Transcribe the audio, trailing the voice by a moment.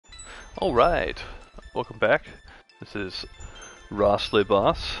All right, welcome back. This is Ross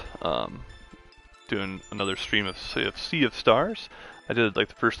Boss, doing another stream of Sea of Stars. I did like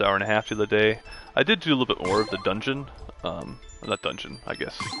the first hour and a half the other day. I did do a little bit more of the dungeon, not dungeon, I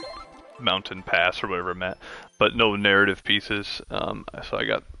guess, mountain pass or whatever I'm at, but no narrative pieces. So I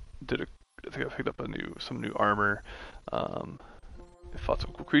think I picked up some new armor. I fought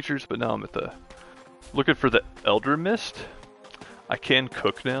some cool creatures, but now I'm looking for the Elder Mist. I can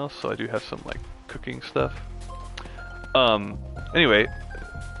cook now, so I do have some like cooking stuff. Anyway,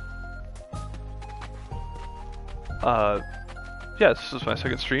 yeah, this is my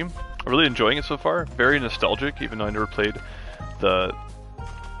second stream. I'm really enjoying it so far. Very nostalgic, even though I never played the.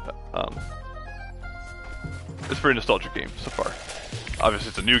 It's a very nostalgic game so far. Obviously,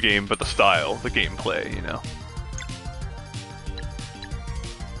 it's a new game, but the style, the gameplay, you know.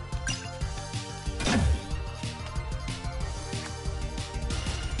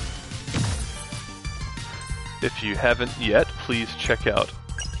 If you haven't yet, please check out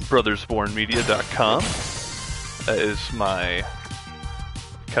brothersbornmedia.com. That is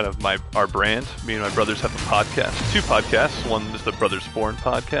our brand. Me and my brothers have a podcast, two podcasts. One is the Brothers Born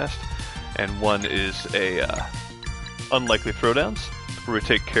podcast, and one is a Unlikely Throwdowns, where we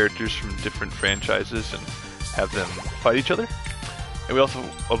take characters from different franchises and have them fight each other. And we also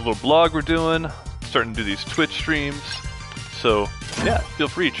have a little blog we're doing, starting to do these Twitch streams. So yeah, feel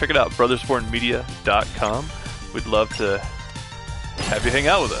free, check it out, brothersbornmedia.com. We'd love to have you hang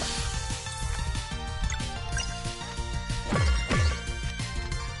out with us.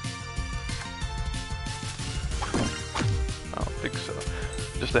 I don't think so.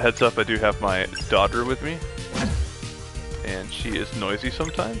 Just a heads up, I do have my daughter with me, and she is noisy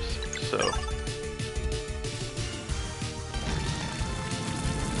sometimes, so.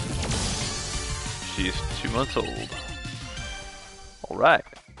 She's 2 months old. Alright.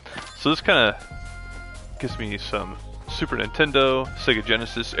 So this kind of gives me some Super Nintendo, Sega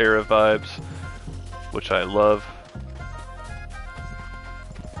Genesis era vibes, which I love.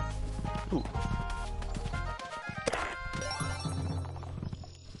 Ooh.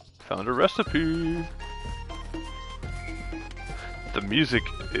 Found a recipe. The music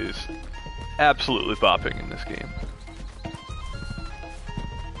is absolutely bopping in this game.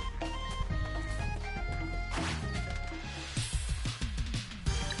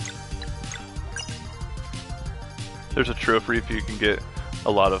 There's a trophy if you can get a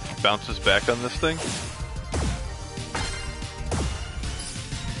lot of bounces back on this thing.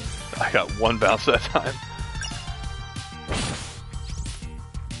 I got one bounce that time.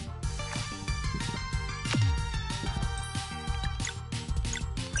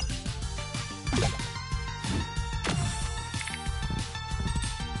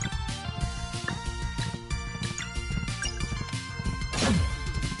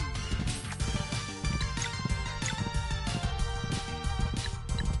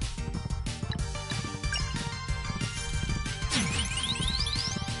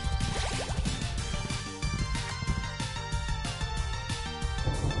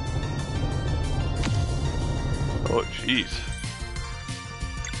 Oh jeez,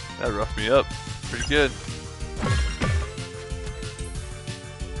 that roughed me up pretty good.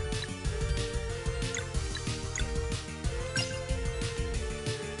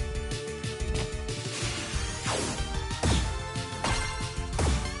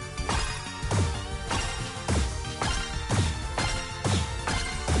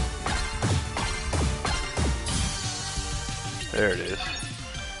 There it is.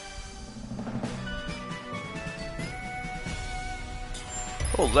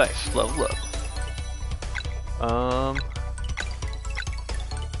 Oh, nice. Level up.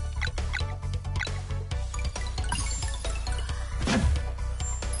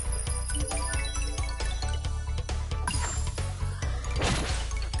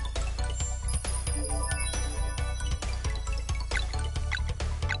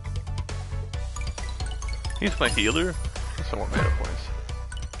 He's my healer. I want mana points.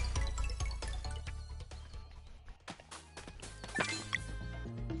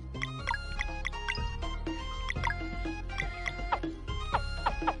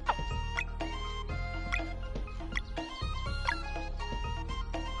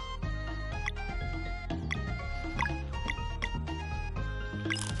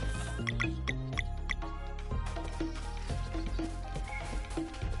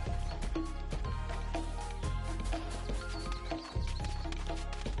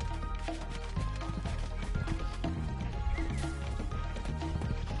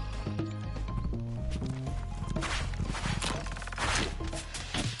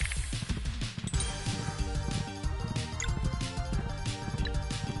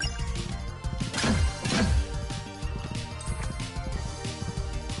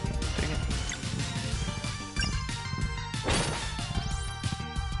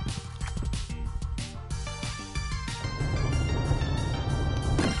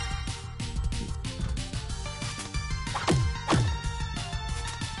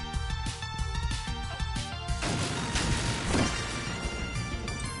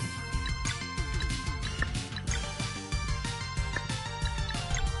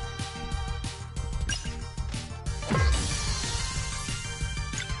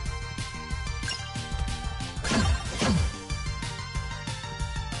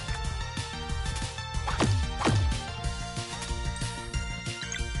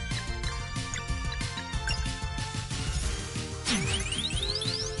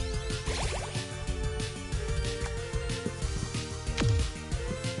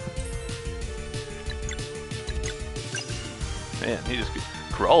 man,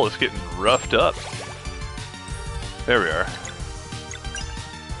 Grawl is getting roughed up. There we are.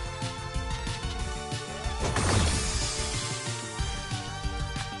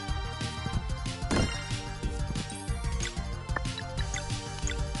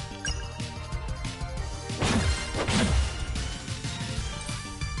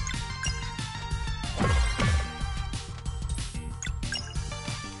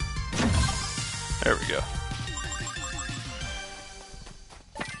 There we go.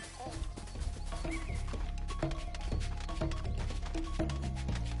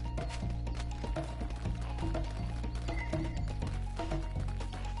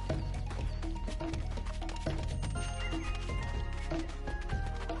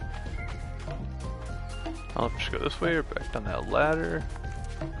 I'll just go this way or back down that ladder.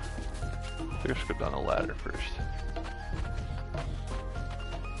 I think I should go down the ladder first.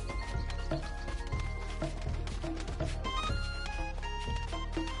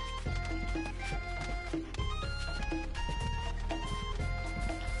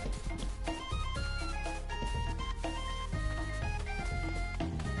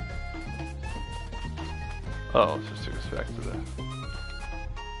 Oh, let's just take us back to the...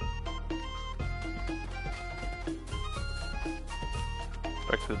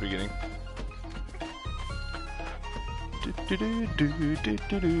 back to the beginning.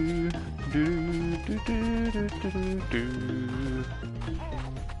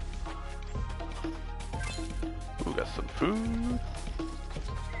 Ooh, got some food.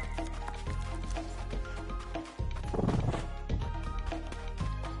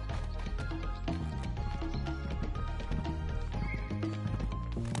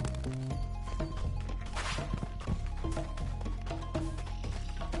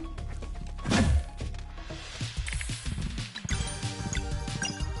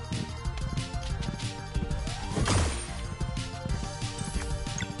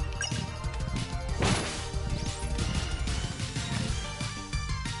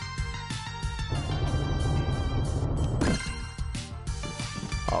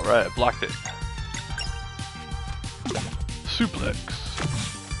 Alright, I blocked it. Suplex.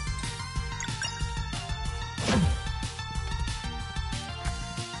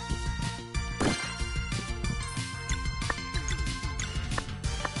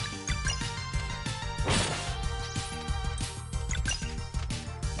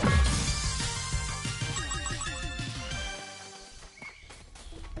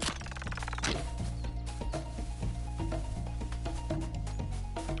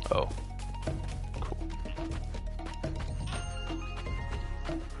 Oh. Cool.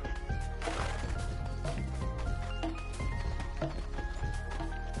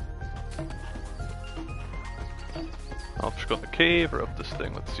 I'll just go in the cave or up this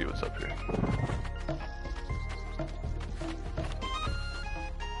thing. Let's see what's up here.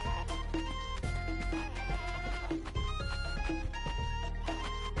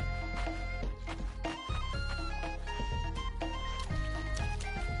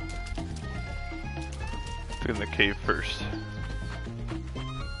 In the cave first.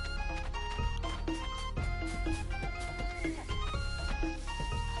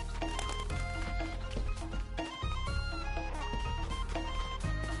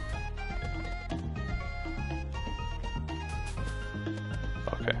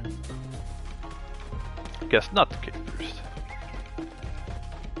 Okay. Guess not the cave first.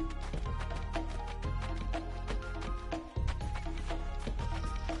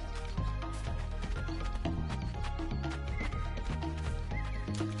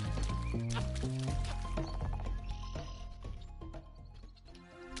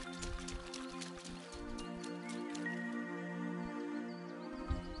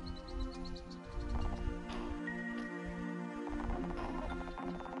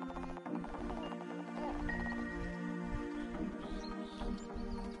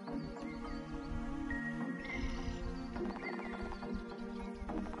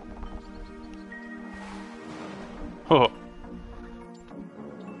 Oh.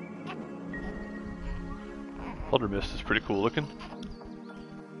 Elder Mist is pretty cool looking.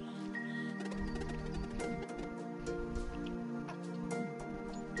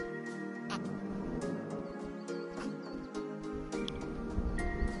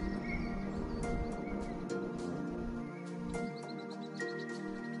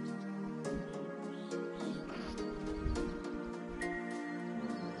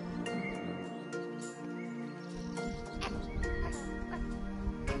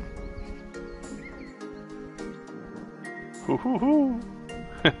 Hoo-hoo-hoo!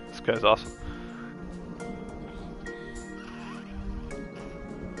 This guy's awesome.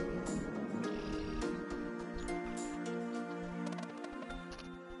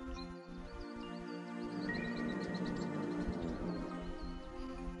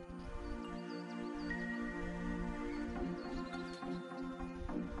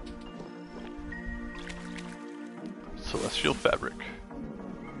 celestial fabric.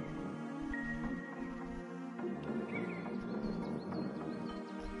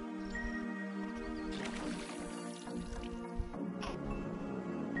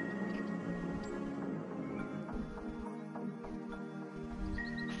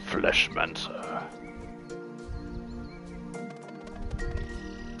 Fleshmancer.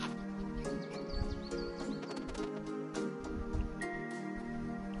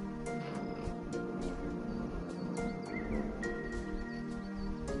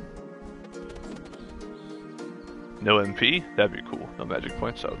 No MP? That'd be cool. No magic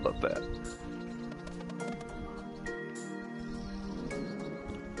points? I would love that.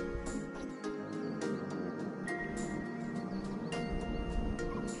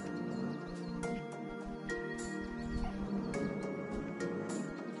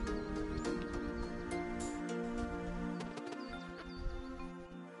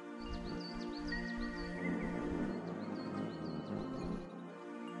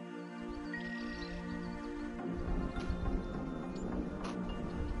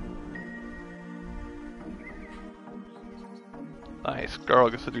 Nice, Garl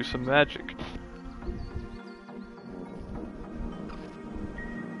gets to do some magic.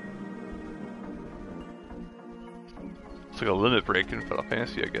 It's like a limit break in Final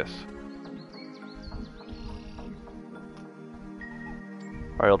Fantasy, I guess.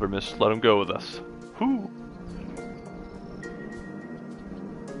 Alright, Elder Mist, let him go with us. Whoo!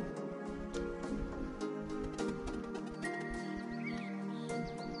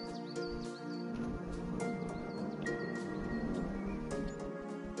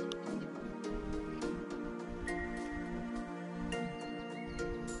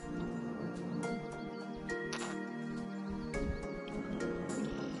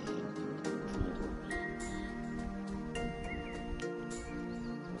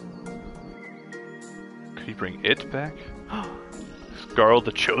 Could he bring it back? Garl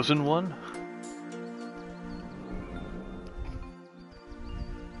the Chosen One?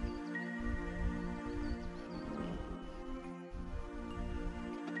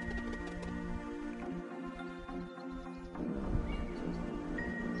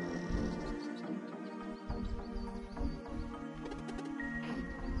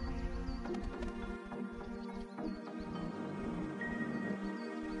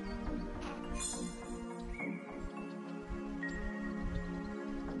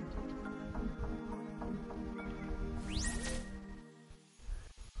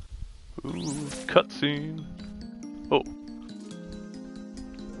 Ooh, cutscene. Oh.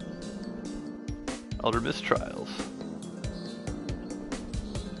 Elder Mist Trials.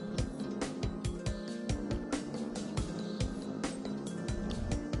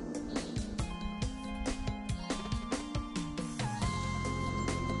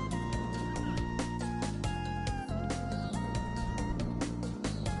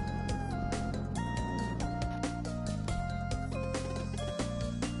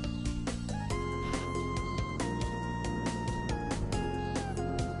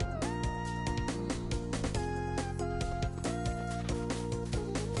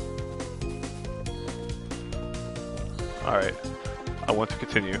 Alright, I want to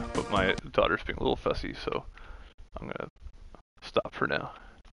continue, but my daughter's being a little fussy, so I'm gonna stop for now.